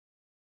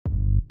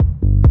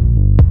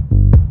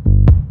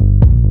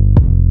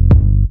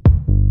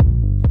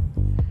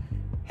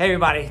Hey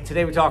everybody,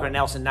 today we're talking to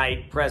Nelson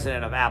Knight,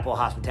 president of Apple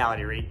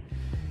Hospitality REIT.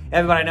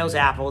 Everybody knows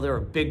Apple, they're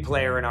a big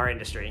player in our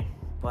industry,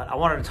 but I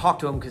wanted to talk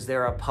to them because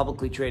they're a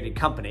publicly traded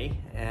company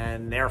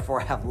and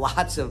therefore have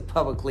lots of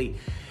publicly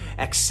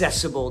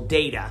accessible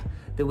data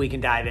that we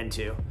can dive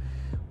into.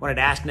 Wanted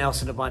to ask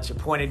Nelson a bunch of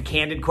pointed,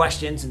 candid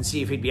questions and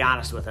see if he'd be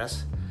honest with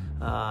us.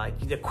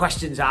 The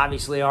questions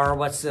obviously are,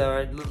 what's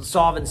the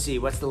solvency,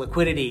 what's the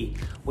liquidity,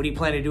 what do you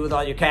plan to do with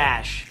all your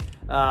cash?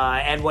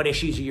 And what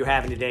issues are you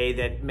having today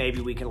that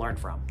maybe we can learn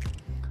from.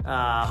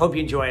 Hope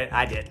you enjoy it.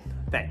 I did.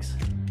 Thanks.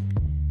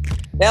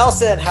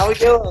 Nelson, how we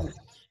doing?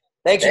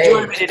 Thanks for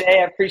joining me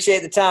today. I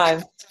appreciate the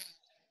time.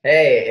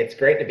 Hey, it's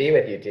great to be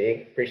with you,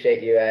 Teague.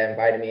 Appreciate you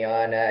inviting me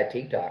on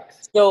Teague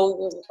Talks.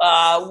 So,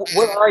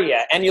 where are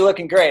you? And you're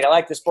looking great. I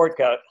like the sport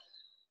coat.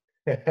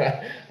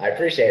 I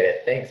appreciate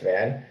it. Thanks,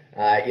 man.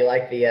 You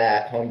like the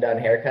home done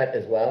haircut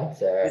as well?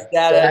 So Is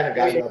that still haven't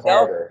gotten to the yourself?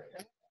 barber.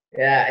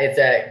 Yeah, it's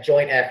a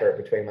joint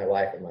effort between my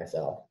wife and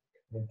myself.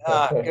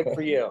 Good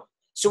for you.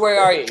 So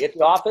where are you? You at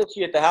the office?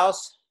 You at the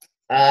house?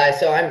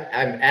 So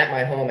I'm at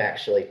my home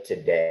actually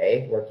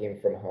today, working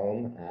from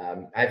home.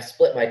 I've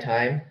split my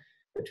time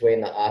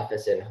between the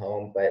office and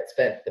home, but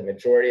spent the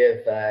majority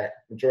of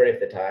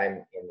the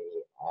time in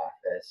the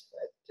office.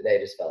 But today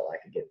just felt like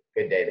a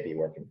good day to be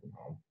working from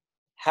home.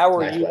 How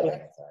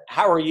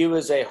are you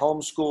as a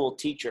homeschool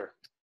teacher?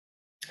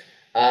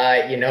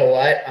 You know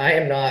what? I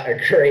am not a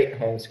great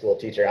homeschool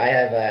teacher. I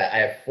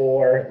have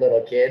 4 little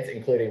kids,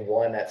 including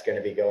one that's going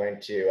to be going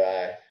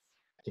to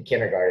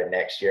kindergarten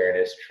next year and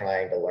is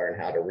trying to learn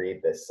how to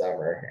read this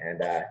summer.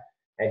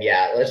 And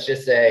yeah, let's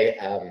just say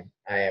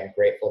I am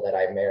grateful that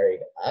I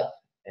married up,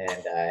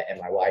 and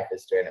my wife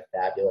is doing a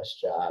fabulous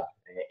job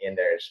in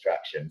their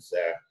instruction. So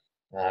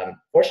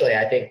fortunately,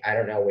 I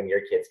don't know when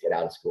your kids get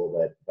out of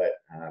school, but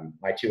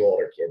my 2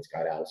 older kids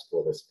got out of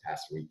school this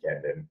past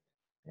weekend and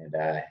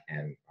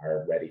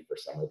are ready for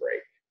summer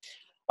break.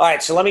 All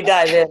right, so let me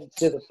dive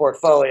into the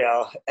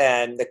portfolio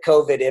and the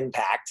COVID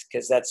impact,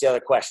 because that's the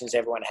other questions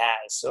everyone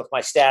has. So if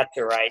my stats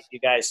are right, you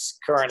guys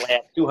currently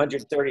have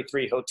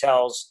 233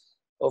 hotels,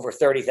 over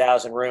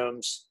 30,000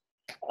 rooms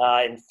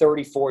in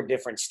 34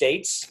 different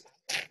states,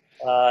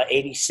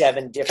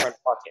 87 different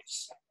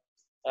markets,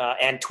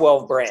 and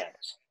 12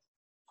 brands.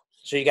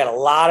 So you got a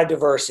lot of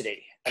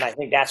diversity, and I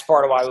think that's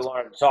part of why we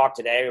wanted to talk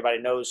today. Everybody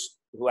knows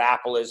who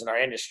Apple is in our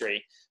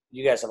industry.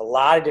 You guys have a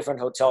lot of different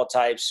hotel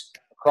types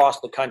across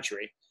the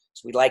country.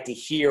 So we'd like to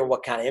hear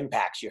what kind of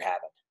impacts you're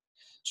having.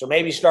 So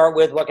maybe start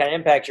with what kind of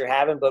impacts you're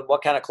having, but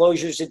what kind of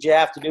closures did you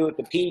have to do at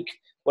the peak?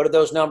 What did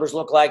those numbers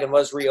look like, and what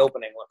does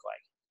reopening look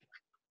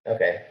like?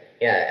 Okay.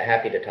 Yeah,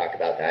 happy to talk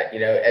about that. You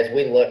know, as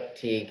we look,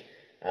 Teague,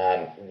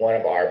 one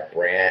of our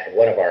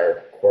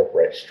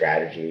corporate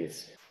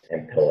strategies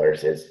and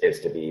pillars is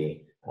to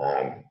be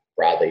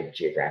broadly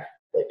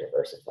geographically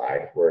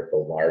diversified. We're the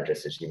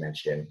largest, as you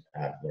mentioned,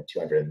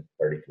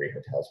 233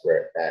 hotels.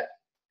 That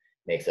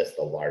makes us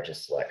the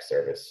largest select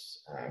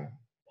service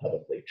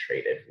publicly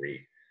traded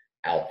REIT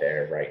out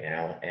there right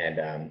now,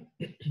 and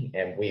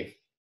we've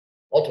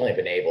ultimately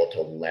been able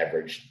to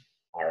leverage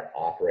our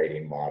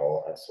operating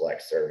model of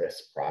select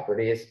service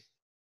properties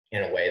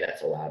in a way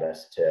that's allowed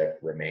us to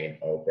remain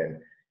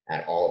open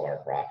at all of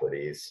our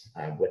properties,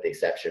 with the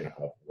exception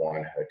of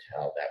one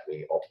hotel that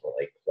we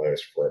ultimately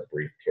closed for a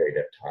brief period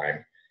of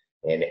time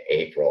in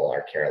April,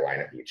 our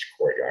Carolina Beach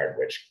Courtyard,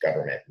 which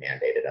government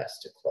mandated us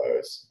to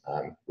close.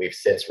 We've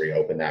since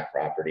reopened that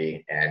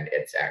property, and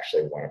it's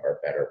actually one of our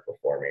better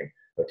performing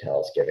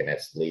hotels, given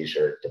its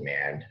leisure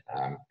demand,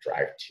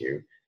 drive to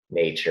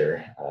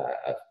nature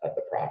of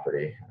the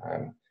property.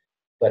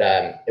 But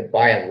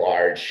by and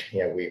large,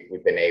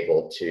 we've been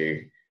able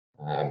to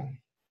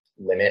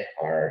limit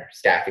our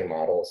staffing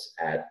models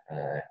at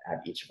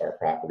each of our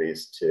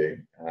properties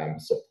to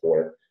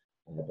support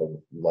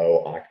the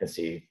low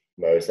occupancy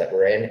modes that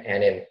we're in,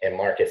 and in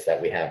markets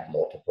that we have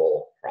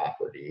multiple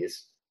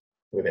properties,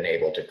 we've been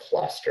able to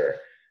cluster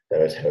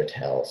those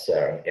hotels.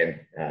 So in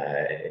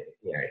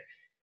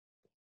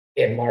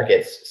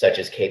markets such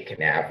as Cape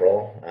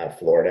Canaveral,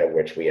 Florida,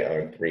 which we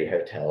own 3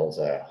 hotels,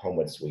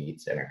 Homewood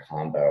Suites and a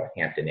combo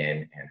Hampton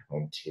Inn and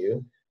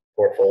Home2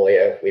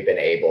 portfolio, we've been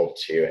able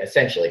to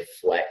essentially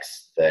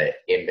flex the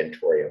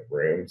inventory of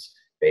rooms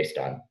based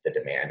on the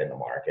demand in the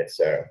market.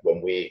 So when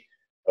we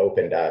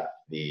opened up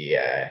the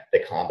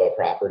combo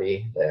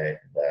property, the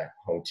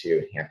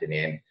Home2 Hampton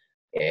Inn,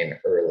 in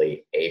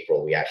early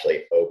April, we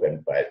actually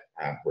opened, but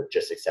we're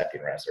just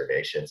accepting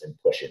reservations and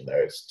pushing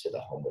those to the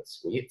Homewood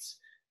Suites.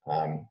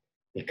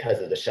 Because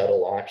of the shuttle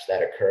launch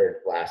that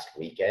occurred last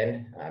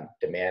weekend,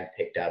 demand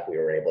picked up. We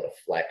were able to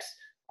flex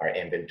our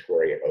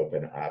inventory,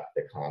 open up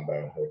the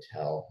combo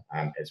hotel,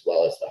 as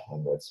well as the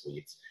Homewood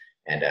Suites,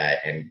 and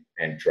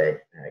drove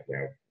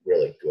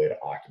really good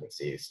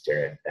occupancies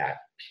during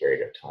that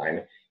period of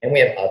time. And we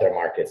have other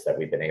markets that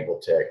we've been able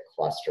to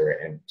cluster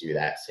and do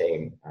that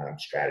same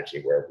strategy,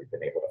 where we've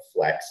been able to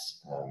flex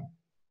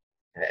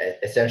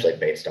essentially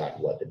based on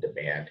what the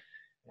demand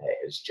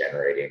is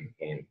generating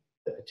in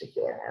the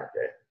particular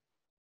market.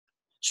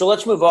 So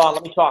let's move on.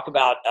 Let me talk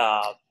about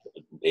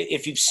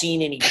if you've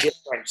seen any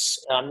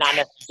difference, not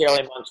necessarily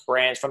amongst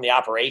brands from the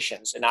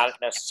operations and not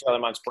necessarily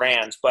amongst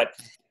brands, but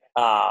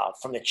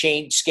from the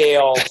chain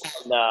scale,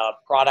 from the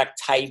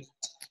product type.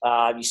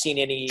 Have you seen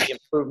any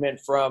improvement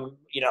from,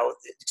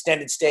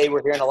 extended stay?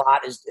 We're hearing a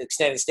lot is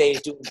extended stay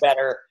is doing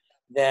better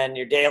than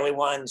your daily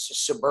ones,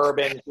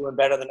 suburban doing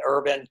better than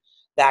urban,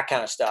 that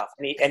kind of stuff.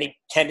 Any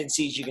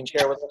tendencies you can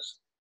share with us?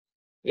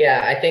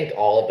 Yeah, I think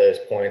all of those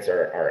points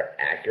are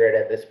accurate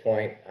at this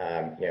point.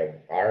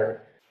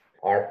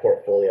 Our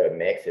portfolio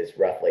mix is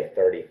roughly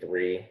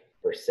 33%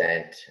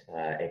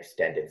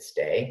 extended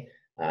stay.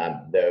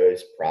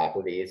 Those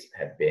properties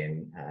have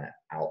been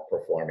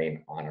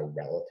outperforming on a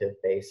relative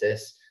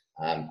basis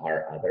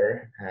our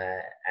other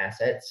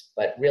assets,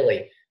 but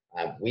really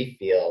we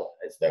feel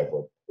as though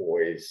we're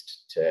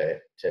poised to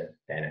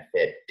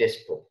benefit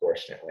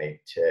disproportionately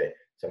to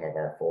some of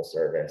our full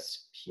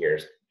service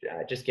peers,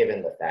 just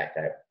given the fact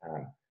that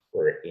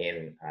we're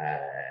in a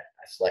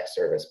select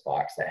service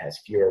box that has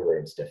fewer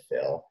rooms to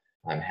fill,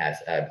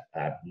 has a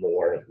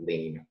more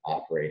lean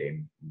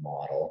operating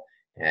model,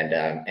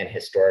 and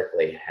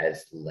historically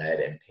has led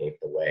and paved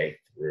the way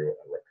through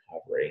a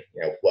recovery.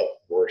 What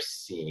we're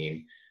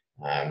seeing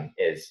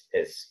is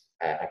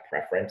a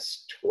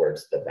preference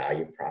towards the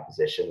value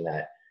proposition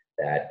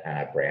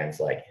that brands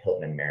like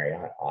Hilton and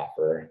Marriott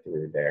offer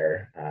through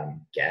their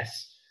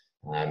guests,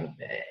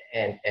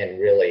 and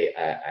really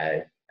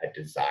a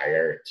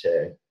desire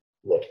to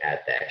look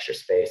at the extra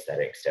space that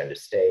an extended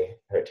stay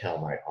hotel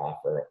might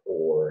offer,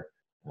 or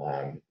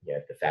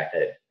the fact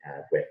that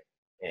with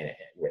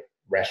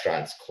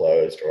restaurants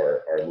closed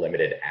or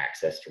limited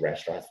access to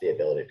restaurants, the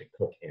ability to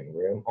cook in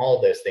room, all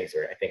of those things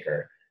I think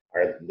are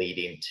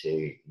leading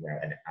to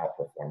an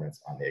outperformance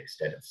on the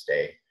extended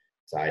stay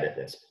side at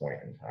this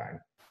point in time.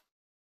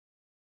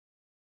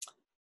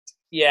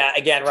 Yeah,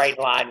 again, right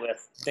in line with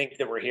things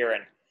that we're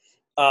hearing.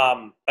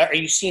 Are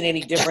you seeing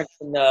any difference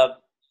in the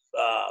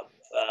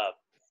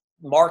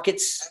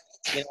markets?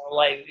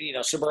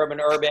 Suburban,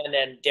 urban,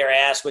 and dare I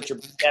ask what your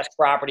best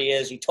property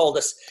is? You told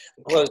us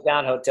the closed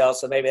down hotel,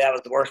 so maybe that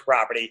was the worst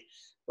property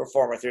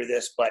performer through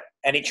this. But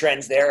any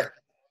trends there?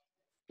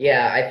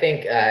 Yeah, I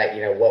think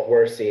what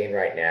we're seeing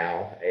right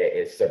now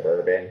is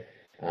suburban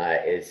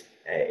is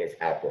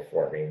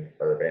outperforming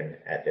urban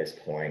at this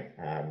point.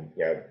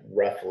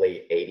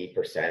 Roughly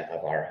 80%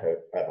 of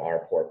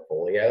our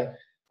portfolio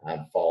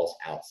falls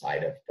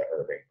outside of the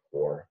urban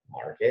core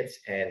markets,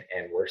 and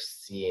we're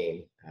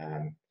seeing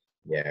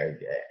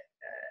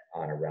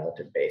on a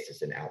relative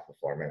basis an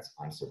outperformance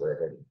on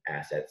suburban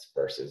assets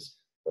versus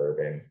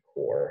urban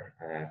core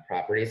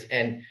properties,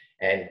 and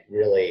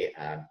really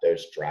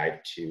those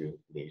drive to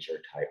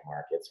leisure type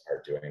markets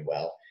are doing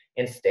well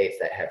in states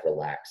that have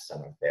relaxed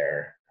some of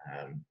their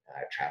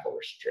travel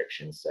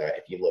restrictions. So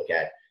if you look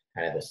at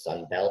kind of the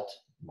Sun Belt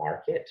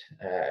market,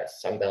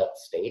 Sun Belt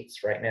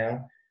states right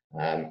now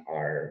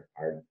are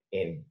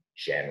in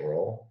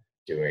general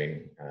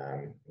doing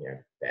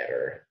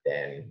better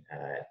than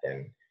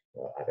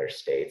other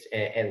states,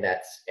 and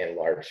that's in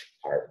large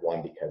part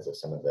one because of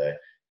some of the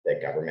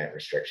government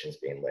restrictions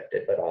being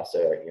lifted, but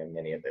also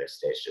many of those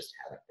states just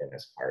haven't been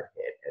as hard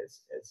hit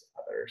as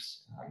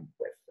others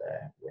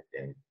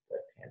within the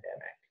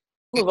pandemic.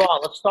 Move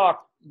on. Let's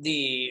talk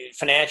the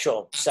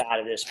financial side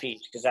of this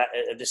piece, because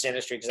this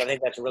industry, because I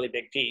think that's a really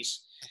big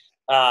piece.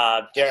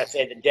 Dare I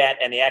say the debt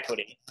and the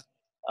equity.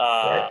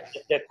 Right.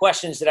 The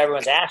questions that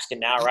everyone's asking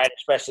now, right?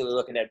 Especially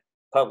looking at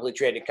publicly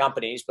traded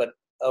companies, but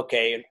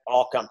okay,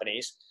 all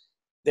companies.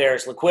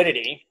 There's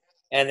liquidity,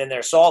 and then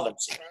there's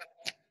solvency,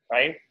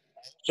 right?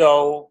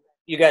 So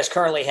you guys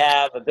currently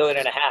have $1.5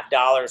 billion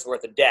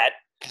worth of debt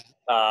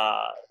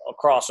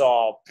across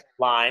all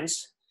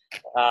lines,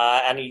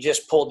 and you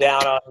just pulled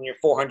down on your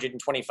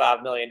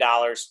 $425 million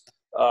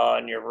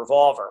on your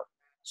revolver.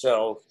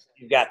 So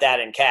you've got that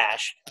in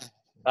cash.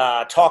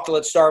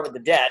 Let's start with the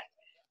debt.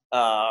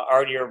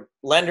 Are your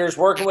lenders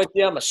working with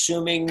you? I'm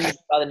assuming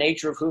by the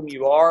nature of whom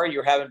you are,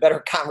 you're having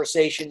better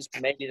conversations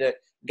than maybe the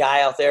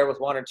guy out there with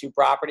one or two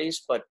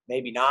properties, but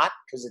maybe not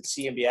because it's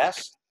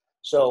CMBS.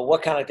 So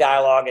what kind of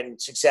dialogue and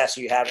success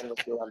are you having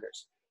with your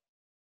lenders?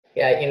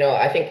 Yeah,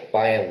 I think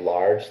by and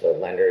large, the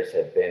lenders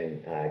have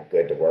been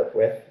good to work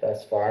with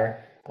thus far.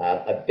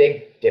 A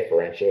big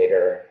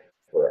differentiator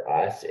for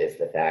us is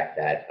the fact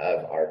that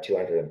of our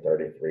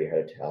 233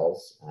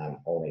 hotels,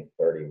 only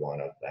 31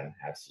 of them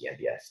have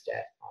CMBS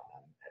debt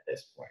on them at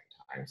this point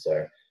in time.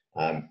 So,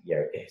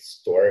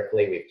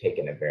 historically, we've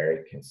taken a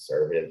very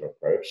conservative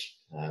approach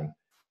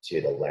to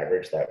the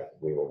leverage that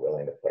we were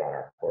willing to put on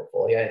our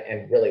portfolio,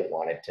 and really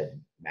wanted to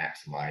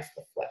maximize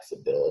the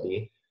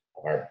flexibility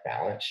of our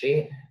balance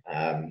sheet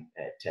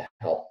to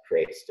help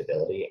create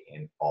stability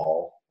in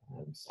all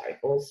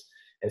cycles.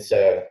 And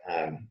so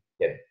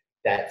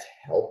that's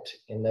helped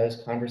in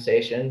those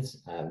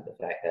conversations. The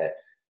fact that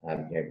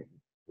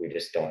we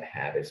just don't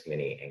have as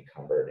many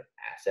encumbered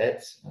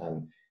assets,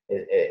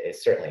 it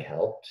certainly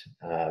helped.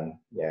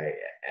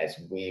 As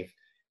we've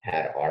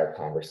had our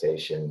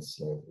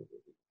conversations,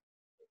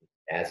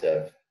 as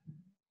of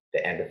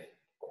the end of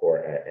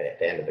at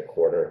the end of the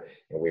quarter,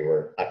 and we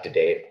were up to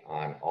date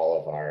on all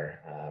of our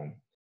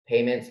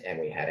payments, and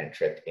we hadn't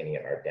tripped any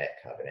of our debt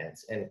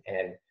covenants.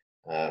 I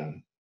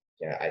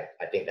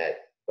think that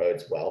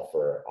bodes well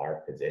for our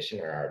position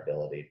or our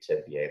ability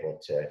to be able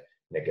to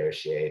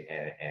negotiate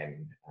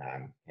and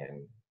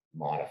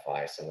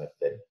modify some of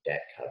the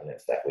debt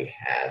covenants that we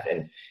have,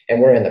 and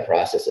we're in the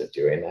process of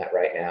doing that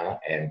right now.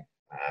 And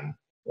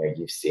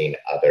you've seen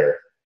other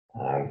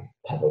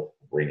public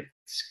REITs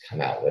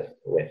come out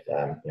with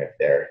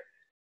their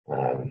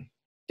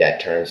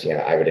debt terms.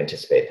 I would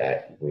anticipate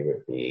that we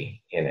would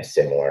be in a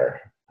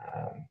similar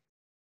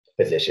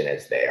position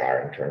as they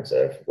are in terms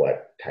of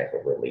what type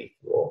of relief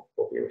we'll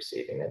be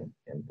receiving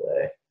in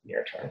the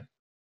near term.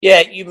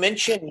 Yeah, you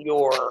mentioned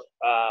your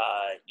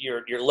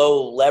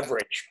low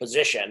leverage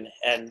position,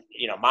 and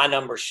my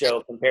numbers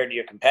show compared to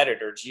your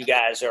competitors, you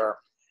guys are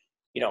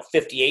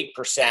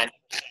 58%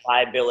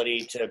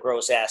 liability to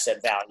gross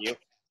asset value,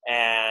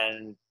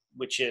 and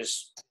which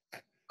is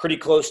pretty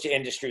close to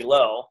industry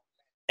low.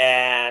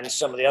 And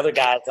some of the other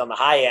guys on the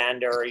high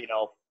end are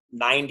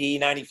 90,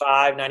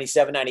 95,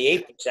 97,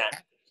 98%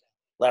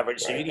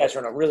 leverage. So you guys are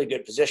in a really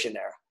good position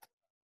there.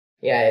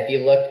 Yeah, if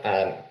you look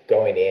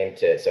going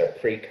into, so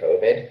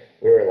pre-COVID,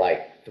 we were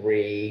like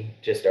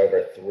just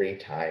over 3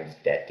 times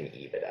debt to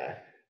EBITDA.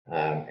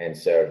 And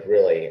so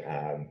really,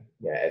 and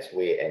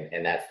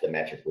that's the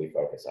metric we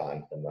focus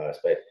on the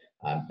most, but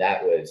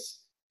that was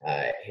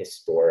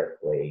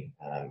historically,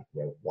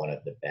 one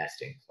of the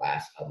best in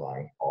class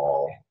among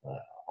all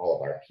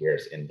of our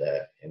peers in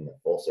the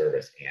full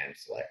service and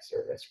select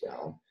service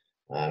realm.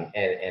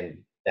 And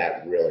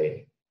that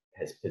really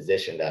has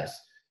positioned us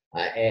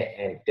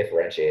and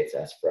differentiates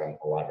us from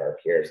a lot of our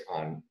peers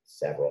on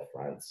several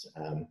fronts.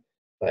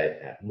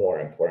 But more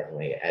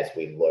importantly, as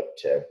we look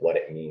to what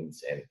it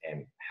means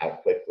and how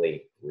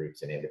quickly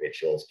groups and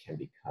individuals can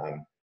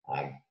become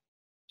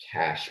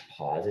cash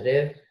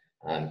positive,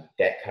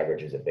 debt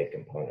coverage is a big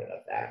component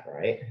of that,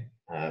 right?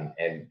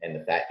 And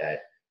the fact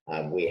that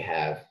we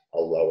have a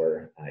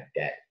lower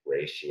debt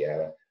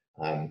ratio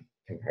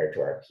compared to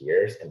our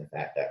peers, and the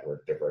fact that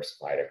we're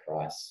diversified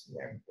across,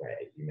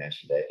 you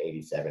mentioned it,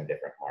 87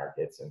 different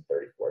markets in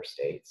 34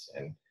 states,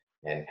 and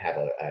have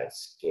a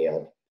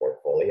scaled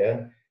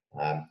portfolio.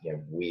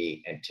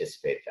 We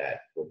anticipate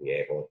that we'll be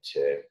able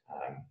to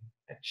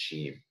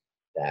achieve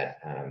that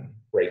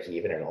break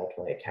even and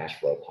ultimately cash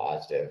flow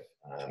positive.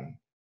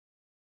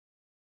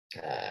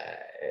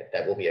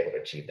 That we'll be able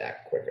to achieve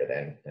that quicker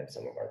than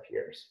some of our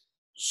peers.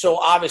 So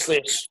obviously,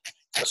 it's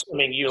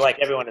assuming you, like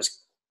everyone, is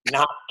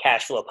not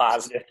cash flow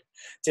positive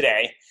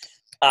today.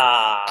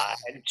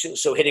 And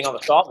so hitting on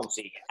the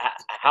solvency,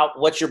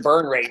 what's your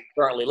burn rate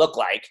currently look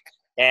like?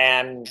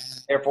 And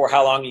therefore,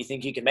 how long do you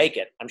think you can make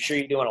it? I'm sure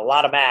you're doing a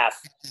lot of math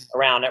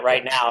around it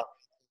right now.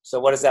 So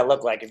what does that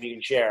look like, if you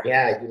can share?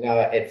 Yeah,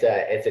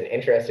 it's an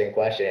interesting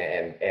question,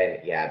 and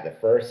yeah, the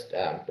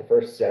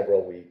first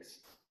several weeks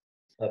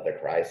of the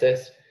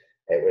crisis,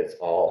 it was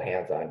all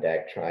hands on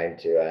deck trying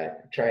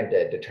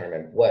to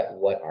determine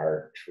what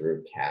our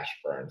true cash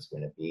burn's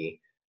going to be.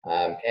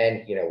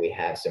 And we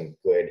have some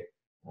good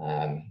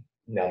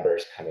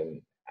numbers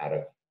coming out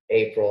of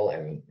April,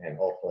 and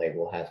hopefully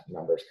we'll have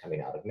numbers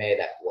coming out of May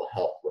that will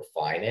help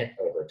refine it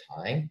over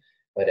time.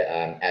 But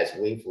as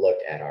we've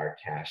looked at our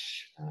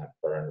cash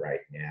burn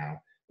right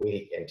now,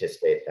 we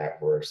anticipate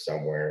that we're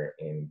somewhere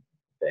in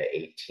the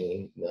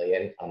 18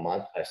 million a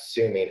month,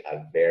 assuming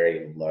a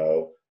very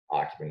low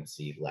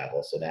occupancy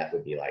level. So that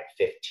would be like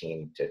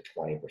 15 to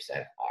 20%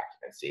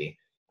 occupancy.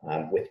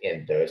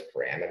 Within those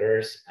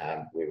parameters,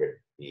 we would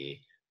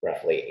be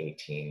roughly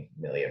 18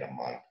 million a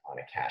month on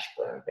a cash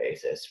burn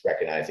basis,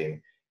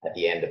 recognizing at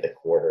the end of the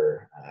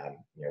quarter,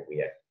 we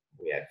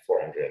had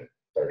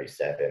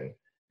 437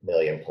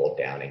 million pulled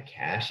down in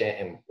cash,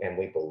 and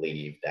we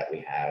believe that we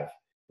have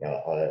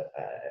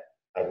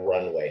a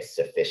runway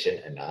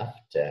sufficient enough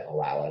to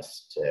allow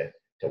us to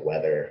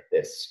weather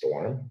this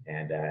storm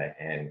and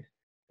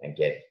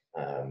get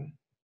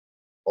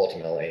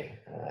ultimately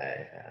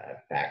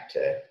back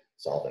to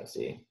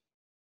solvency.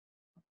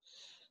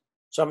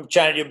 So I'm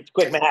trying to do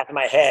quick math in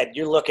my head.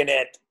 You're looking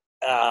at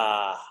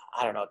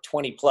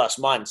 20 plus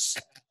months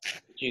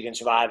you can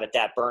survive at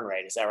that burn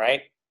rate. Is that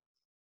right?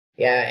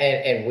 Yeah,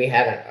 and we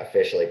haven't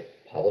officially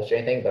published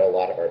anything, but a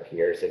lot of our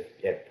peers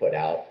have put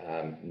out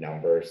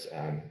numbers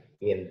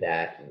in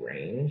that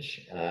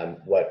range.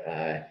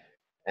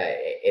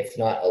 It's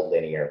not a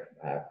linear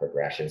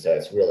progression, so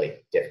it's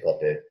really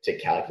difficult to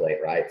calculate,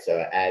 right?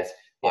 So as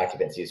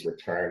occupancies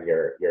return,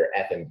 your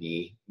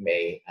F&B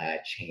may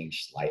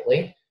change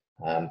slightly,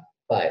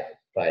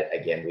 but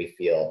again, we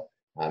feel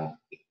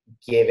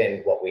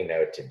given what we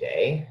know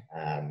today,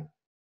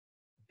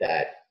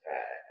 that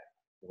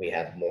we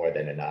have more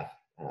than enough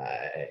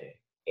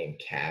in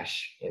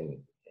cash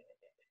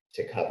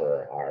to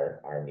cover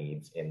our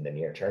needs in the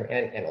near term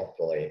and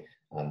hopefully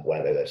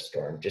weather the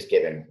storm, just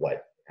given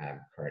what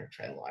current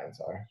trend lines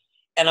are.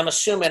 And I'm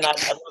assuming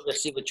I'd love to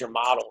see what your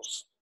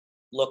models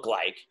look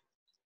like.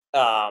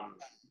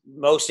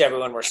 Most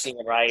everyone we're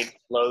seeing, right?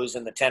 Lows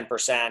in the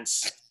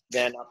 10%,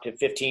 then up to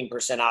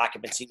 15%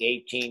 occupancy,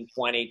 18,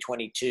 20,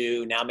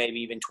 22, now maybe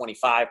even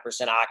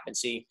 25%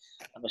 occupancy.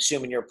 I'm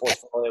assuming your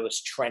portfolio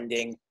is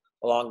trending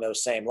along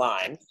those same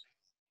lines.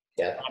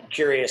 Yeah. I'm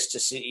curious to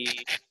see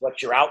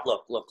what your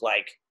outlook looked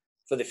like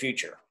for the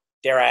future.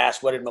 Dare I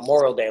ask, what did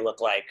Memorial Day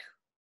look like?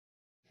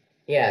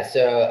 Yeah,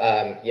 so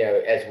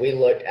as we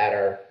looked at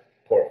our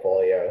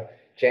portfolio,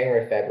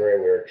 January, February,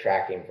 we were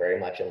tracking very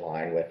much in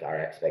line with our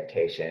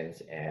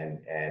expectations and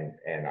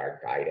our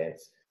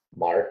guidance.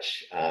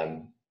 March,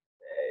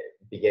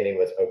 beginning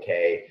was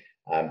okay.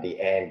 The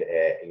end,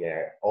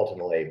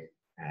 ultimately,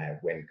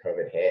 when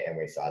COVID hit and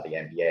we saw the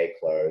NBA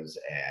close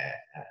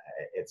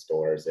its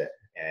doors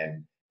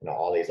and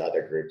all these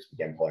other groups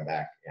began pulling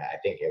back, I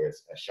think it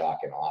was a shock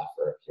and awe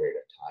for a period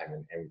of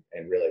time,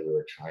 and really we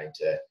were trying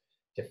to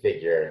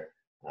figure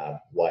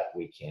what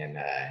we can,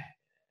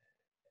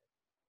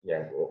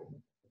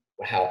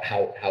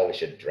 how we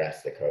should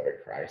address the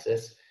COVID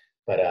crisis.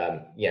 But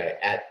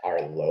at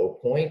our low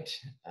point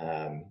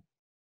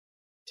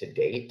to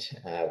date,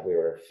 we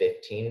were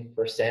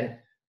 15%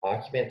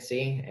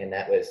 occupancy, and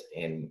that was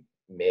in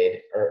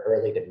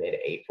early to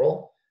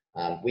mid-April.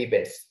 We've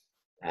been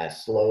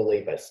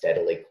slowly but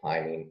steadily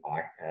climbing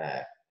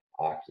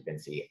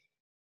occupancy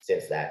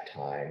since that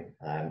time.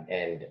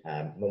 And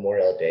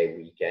Memorial Day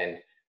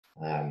weekend,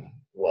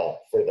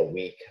 for the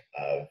week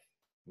of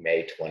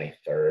May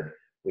 23rd,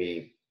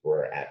 we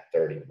were at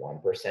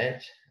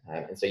 31%.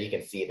 And so you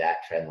can see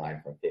that trend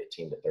line from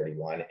 15 to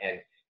 31.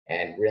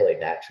 And really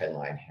that trend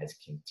line has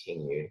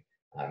continued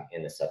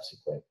in the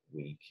subsequent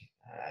week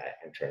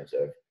in terms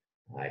of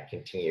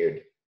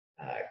continued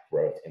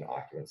growth in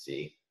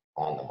occupancy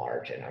on the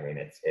margin. I mean,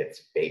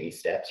 it's baby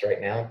steps right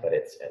now, but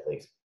it's at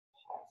least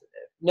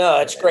positive. No,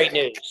 it's great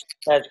news.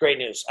 That's great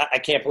news. I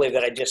can't believe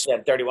that I just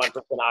said 31%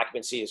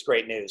 occupancy is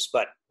great news,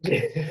 but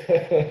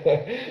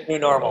new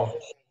normal.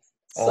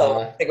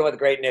 So I think about the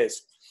great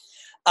news.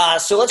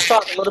 So let's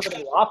talk a little bit of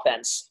the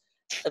offense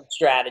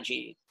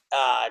strategy.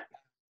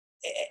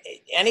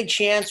 Any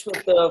chance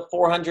with the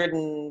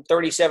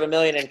 $437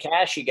 million in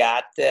cash you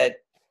got that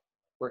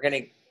we're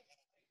going to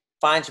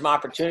find some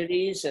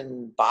opportunities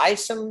and buy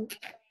some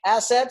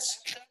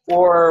assets,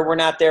 or we're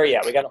not there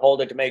yet? We got to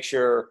hold it to make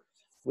sure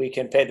we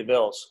can pay the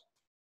bills.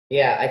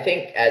 Yeah, I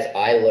think as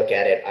I look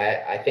at it,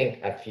 I think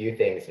a few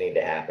things need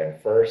to happen.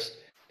 First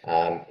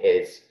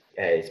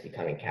is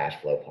becoming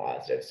cash flow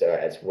positive. So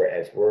as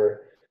we're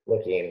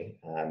looking,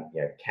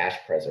 cash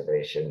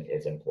preservation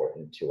is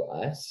important to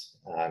us,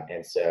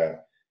 and so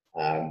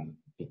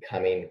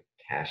becoming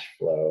cash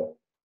flow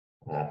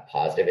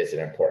positive is an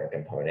important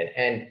component.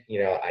 And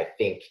I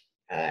think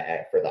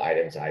for the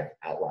items I've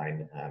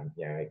outlined,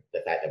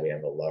 the fact that we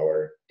have a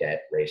lower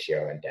debt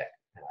ratio and debt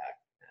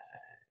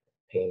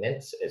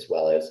payments, as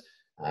well as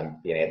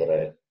being able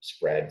to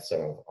spread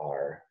some of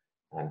our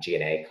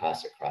G&A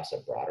costs across a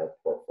broader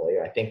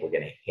portfolio, I think we're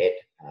going to hit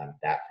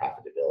that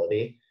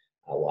profitability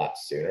a lot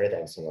sooner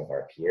than some of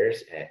our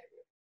peers.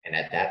 And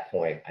at that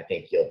point, I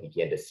think you'll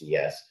begin to see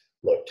us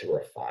look to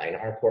refine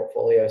our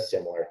portfolio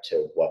similar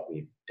to what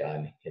we've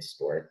done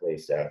historically.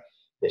 So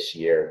this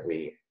year,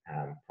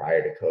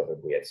 prior to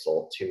COVID, we had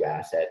sold 2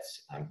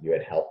 assets. You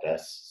had helped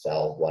us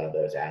sell one of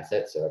those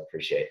assets, so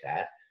appreciate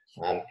that.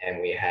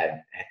 And we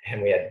had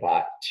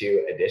bought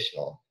 2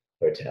 additional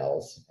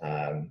hotels.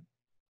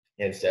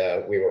 And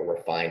so we were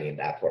refining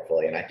that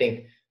portfolio. And I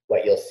think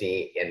what you'll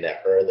see in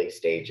the early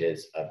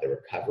stages of the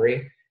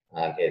recovery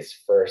is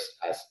first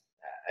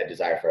a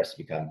desire for us to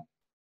become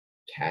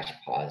cash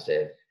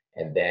positive,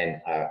 and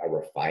then a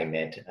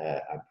refinement,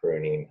 a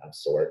pruning of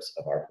sorts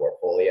of our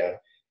portfolio.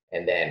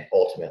 And then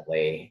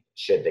ultimately,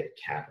 should the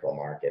capital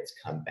markets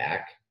come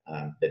back,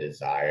 the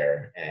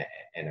desire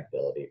and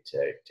ability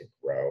to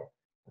grow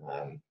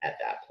at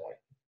that point.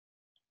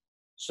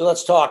 So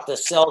let's talk the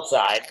sell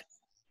side.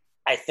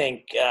 I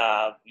think,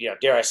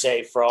 dare I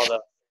say, for all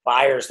the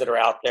buyers that are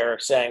out there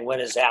saying, when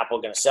is Apple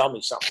going to sell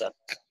me something?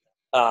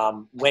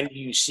 When do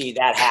you see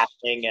that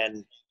happening?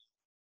 And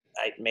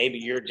maybe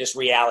you're just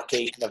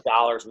reallocation of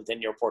dollars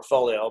within your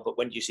portfolio, but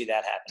when do you see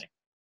that happening?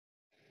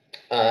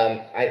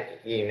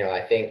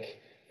 I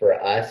think for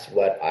us,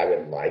 what I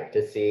would like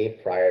to see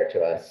prior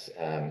to us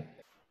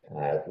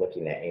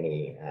looking at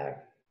any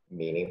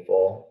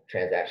meaningful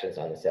transactions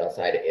on the sales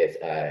side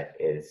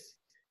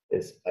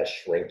is a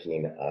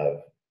shrinking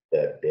of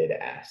the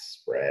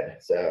bid-ask spread.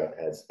 So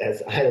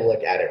as I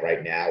look at it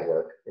right now,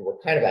 we're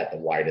kind of at the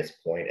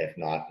widest point, if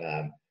not,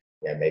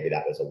 maybe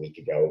that was a week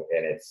ago,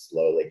 and it's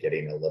slowly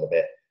getting a little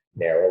bit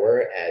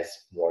narrower as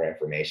more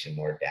information,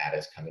 more data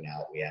is coming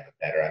out. We have a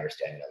better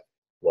understanding of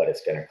what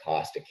it's going to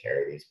cost to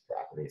carry these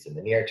properties in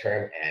the near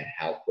term and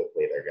how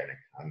quickly they're going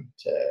to come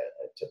to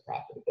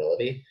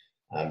profitability.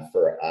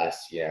 For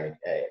us,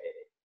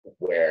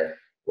 where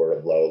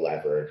we're low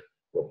levered,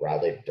 we're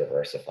broadly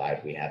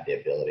diversified, we have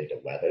the ability to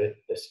weather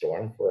the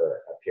storm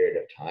for a period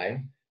of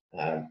time.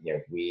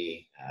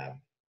 We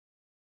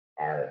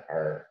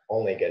are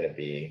only going to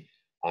be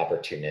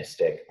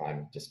opportunistic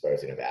on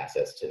disposing of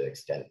assets to the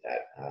extent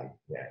that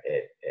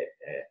it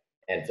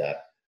ends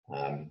up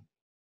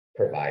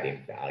providing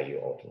value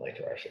ultimately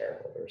to our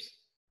shareholders.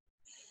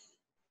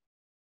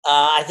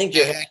 I think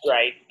you're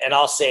right, and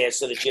I'll say it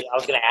so that I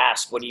was going to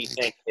ask, what do you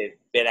think the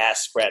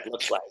bid-ask spread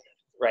looks like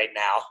right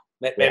now?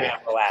 Maybe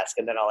I'll go ask,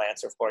 and then I'll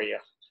answer for you.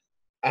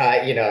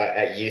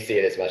 You see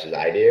it as much as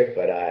I do,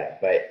 but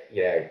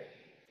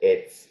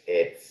it's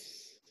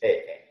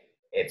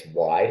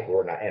wide.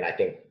 We're not, and I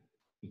think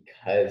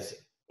because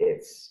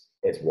it's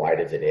as wide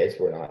as it is,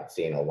 we're not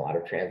seeing a lot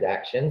of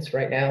transactions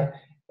right now.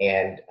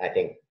 And I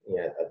think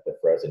the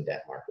frozen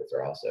debt markets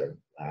are also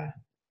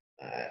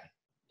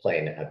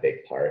playing a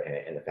big part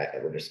in the fact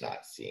that we're just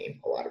not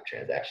seeing a lot of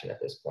transaction at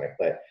this point.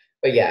 But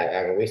yeah,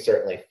 I mean, we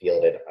certainly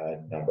fielded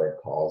a number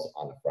of calls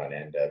on the front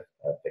end of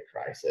the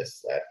crisis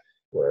that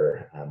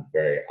were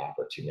very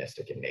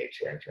opportunistic in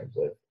nature in terms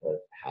of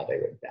how they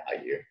would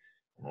value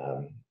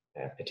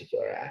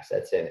particular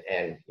assets.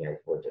 And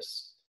we're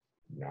just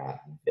not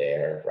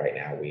there right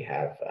now. We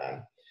have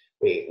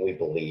we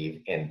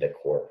believe in the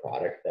core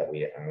product that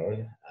we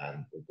own.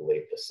 We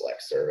believe the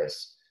select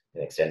service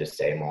and extended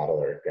stay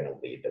model are going to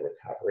lead the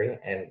recovery,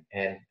 and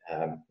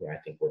I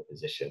think we're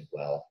positioned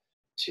well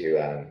to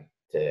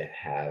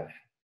have,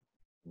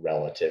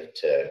 relative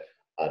to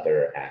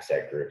other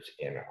asset groups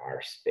in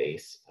our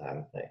space,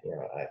 a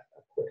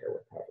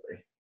quicker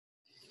recovery.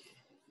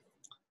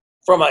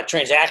 From a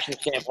transaction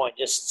standpoint,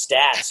 just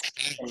stats,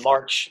 in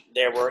March,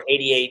 there were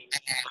 88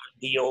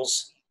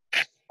 deals,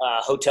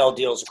 hotel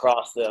deals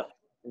across the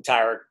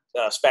entire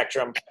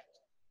spectrum.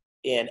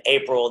 In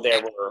April,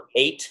 there were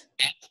 8.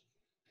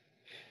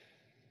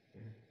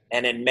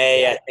 And in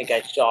May, I think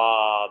I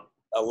saw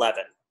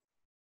 11.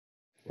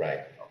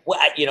 Right. Well,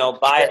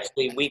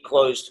 biasedly, we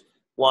closed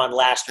one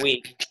last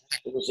week.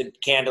 It was a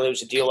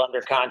deal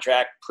under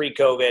contract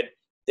pre-COVID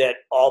that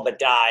all but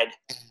died,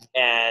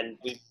 and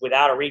we,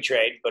 without a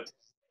retrade, but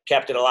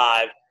kept it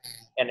alive,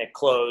 and it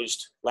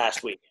closed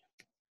last week.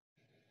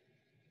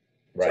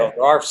 Right. So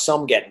there are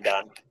some getting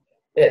done.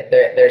 Yeah,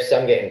 there's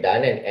some getting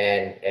done,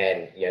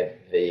 and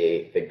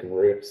the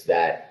groups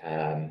that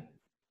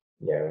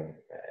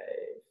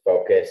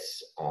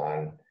focus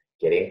on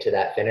getting to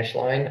that finish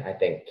line, I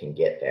think can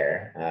get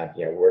there.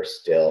 We're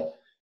still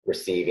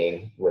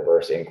receiving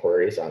reverse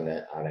inquiries on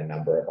a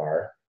number of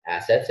our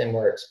assets, and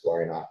we're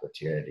exploring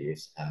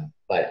opportunities.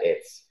 But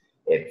it's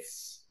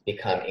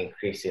become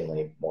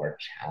increasingly more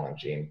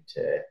challenging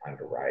to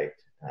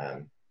underwrite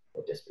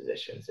the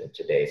dispositions in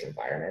today's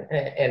environment,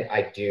 and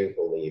I do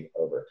believe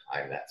over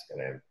time that's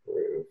going to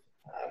improve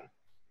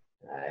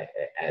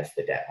as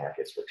the debt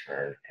markets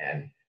return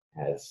and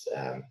as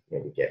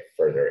we get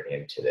further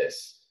into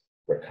this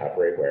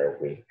recovery, where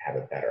we have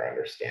a better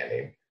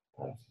understanding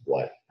of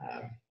what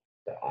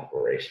the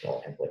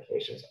operational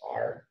implications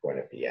are going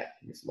to be at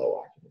these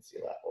low occupancy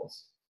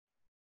levels.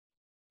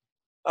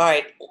 All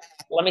right,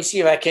 let me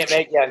see if I can't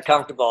make you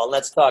uncomfortable.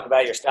 Let's talk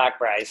about your stock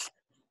price.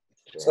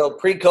 Sure. So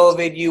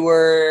pre-COVID, you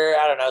were,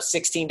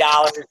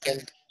 $16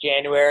 in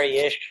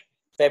January-ish,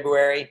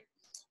 February,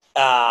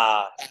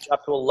 up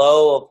to a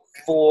low of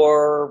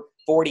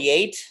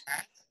 $4.48.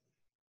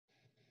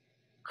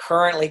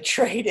 Currently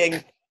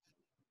trading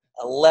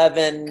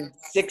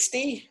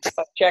 $11.60, if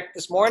I checked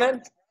this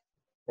morning.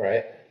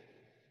 Right.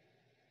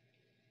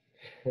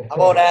 I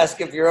won't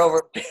ask if you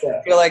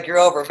feel like you're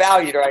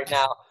overvalued right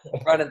now,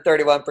 running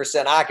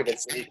 31%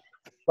 occupancy.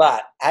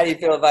 But how do you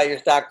feel about your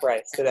stock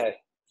price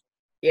today?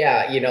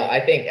 Yeah, I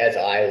think as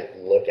I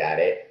look at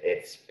it,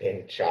 it's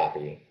been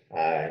choppy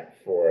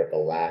for the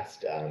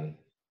last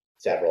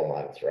several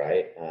months,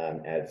 right?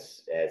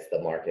 As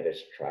the market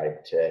has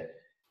tried to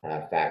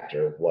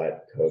factor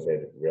what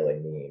COVID really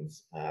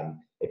means.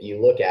 If you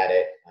look at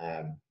it,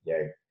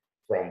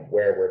 from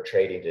where we're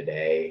trading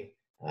today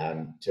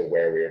to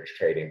where we were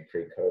trading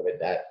pre-COVID,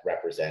 that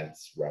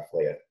represents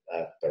roughly a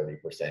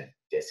 30%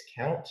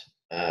 discount.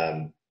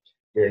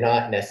 You're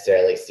not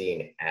necessarily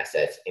seeing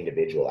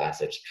individual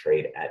assets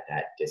trade at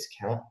that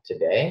discount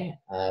today.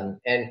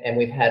 And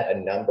we've had a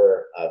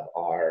number of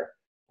our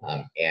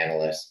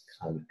analysts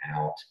come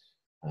out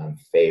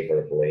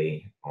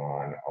favorably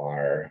on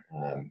our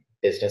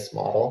business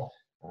model,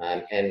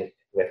 and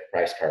with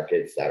price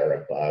targets that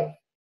are above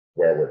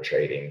where we're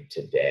trading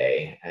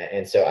today.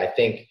 And so I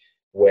think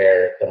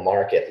where the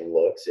market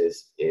looks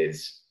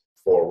is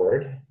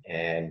forward.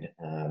 And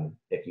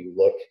if you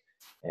look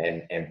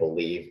and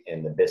believe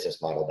in the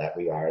business model that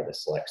we are, the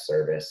select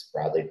service,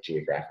 broadly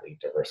geographically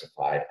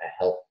diversified, a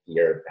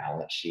healthier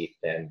balance sheet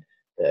than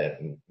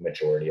the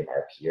majority of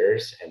our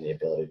peers, and the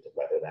ability to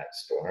weather that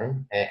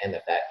storm, and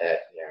the fact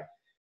that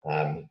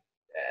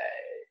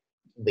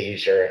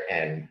leisure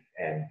and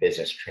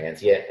business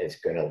transient is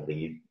going to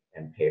lead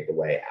and pave the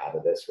way out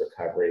of this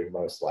recovery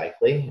most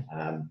likely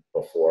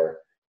before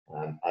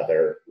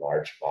other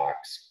large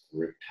box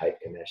group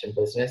type convention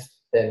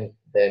business, then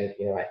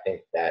I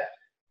think that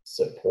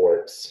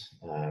supports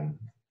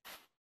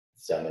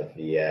some of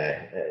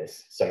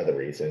the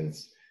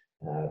reasons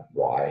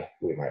why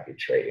we might be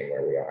trading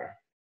where we are.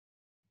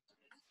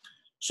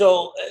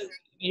 So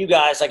you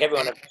guys, like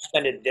everyone, have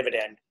suspended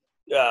dividend.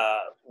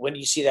 When do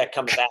you see that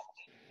coming back?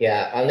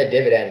 Yeah, on the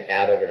dividend,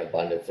 out of an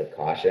abundance of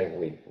caution,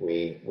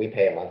 we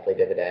pay a monthly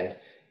dividend,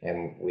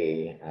 and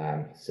we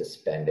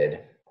suspended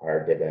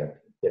our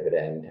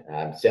dividend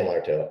similar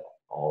to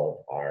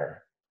all of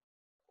our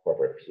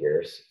corporate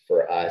peers.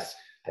 For us,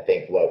 I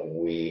think what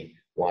we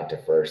want to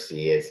first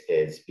see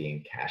is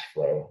being cash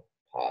flow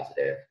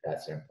positive.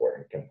 That's an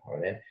important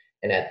component.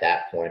 And at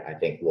that point, I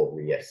think we'll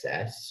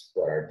reassess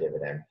what our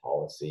dividend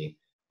policy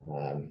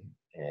um,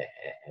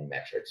 and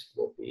metrics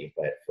will be.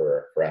 But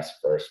for us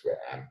first,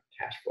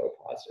 cash flow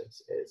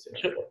positives is an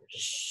important component.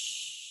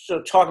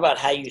 So talk about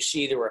how you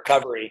see the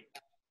recovery,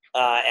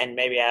 and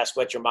maybe ask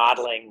what you're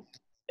modeling.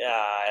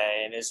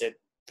 And is it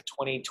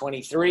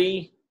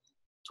 2023,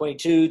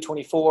 22,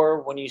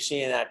 24? When are you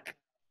seeing that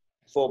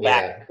full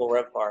back, full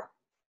RevPAR?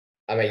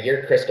 I mean,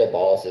 your crystal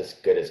ball is as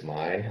good as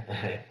mine.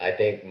 I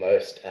think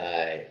most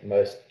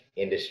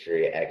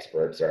industry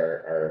experts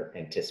are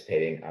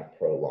anticipating a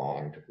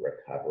prolonged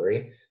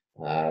recovery,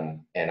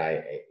 and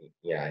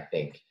I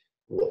think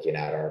looking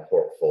at our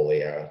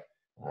portfolio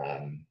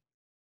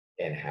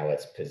and how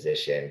it's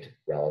positioned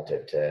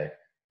relative to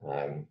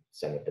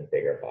some of the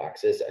bigger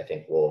boxes, I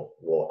think we'll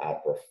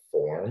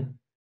outperform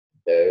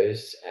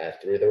those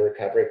through the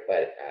recovery.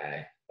 But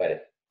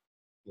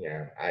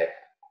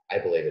I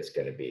believe it's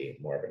going to be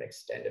more of an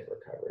extended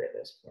recovery at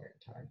this point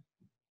in time.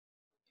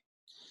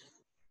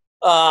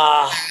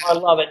 I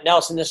love it,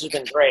 Nelson. This has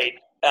been great.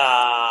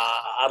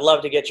 I'd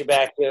love to get you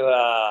back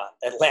to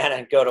Atlanta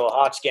and go to a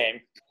Hawks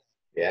game.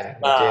 Yeah,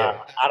 me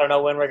too. I don't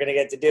know when we're going to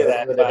get to do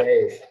that, but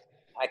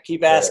I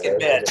keep asking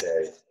Mitch,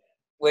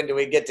 when do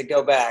we get to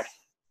go back?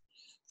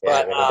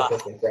 Yeah, we need to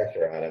put some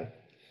pressure on him.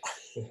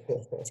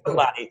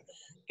 Somebody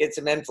get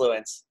some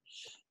influence.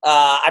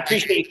 I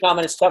appreciate you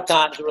coming. It's tough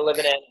times we're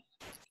living in,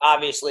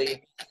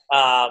 obviously.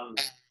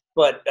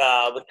 But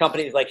with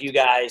companies like you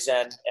guys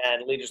and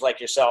leaders like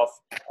yourself,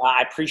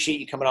 I appreciate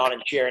you coming on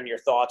and sharing your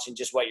thoughts and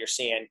just what you're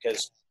seeing,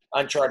 because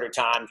uncharted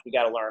times, we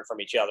got to learn from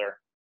each other.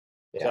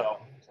 Yeah. So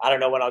I don't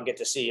know when I'll get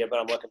to see you, but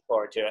I'm looking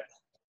forward to it.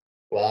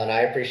 Well, and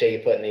I appreciate you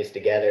putting these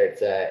together.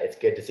 It's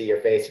good to see your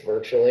face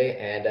virtually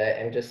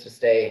and just to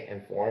stay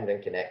informed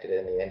and connected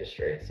in the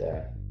industry.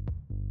 So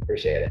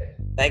appreciate it.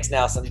 Thanks,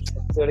 Nelson.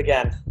 Let's do it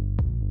again.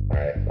 All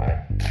right,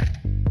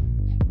 bye.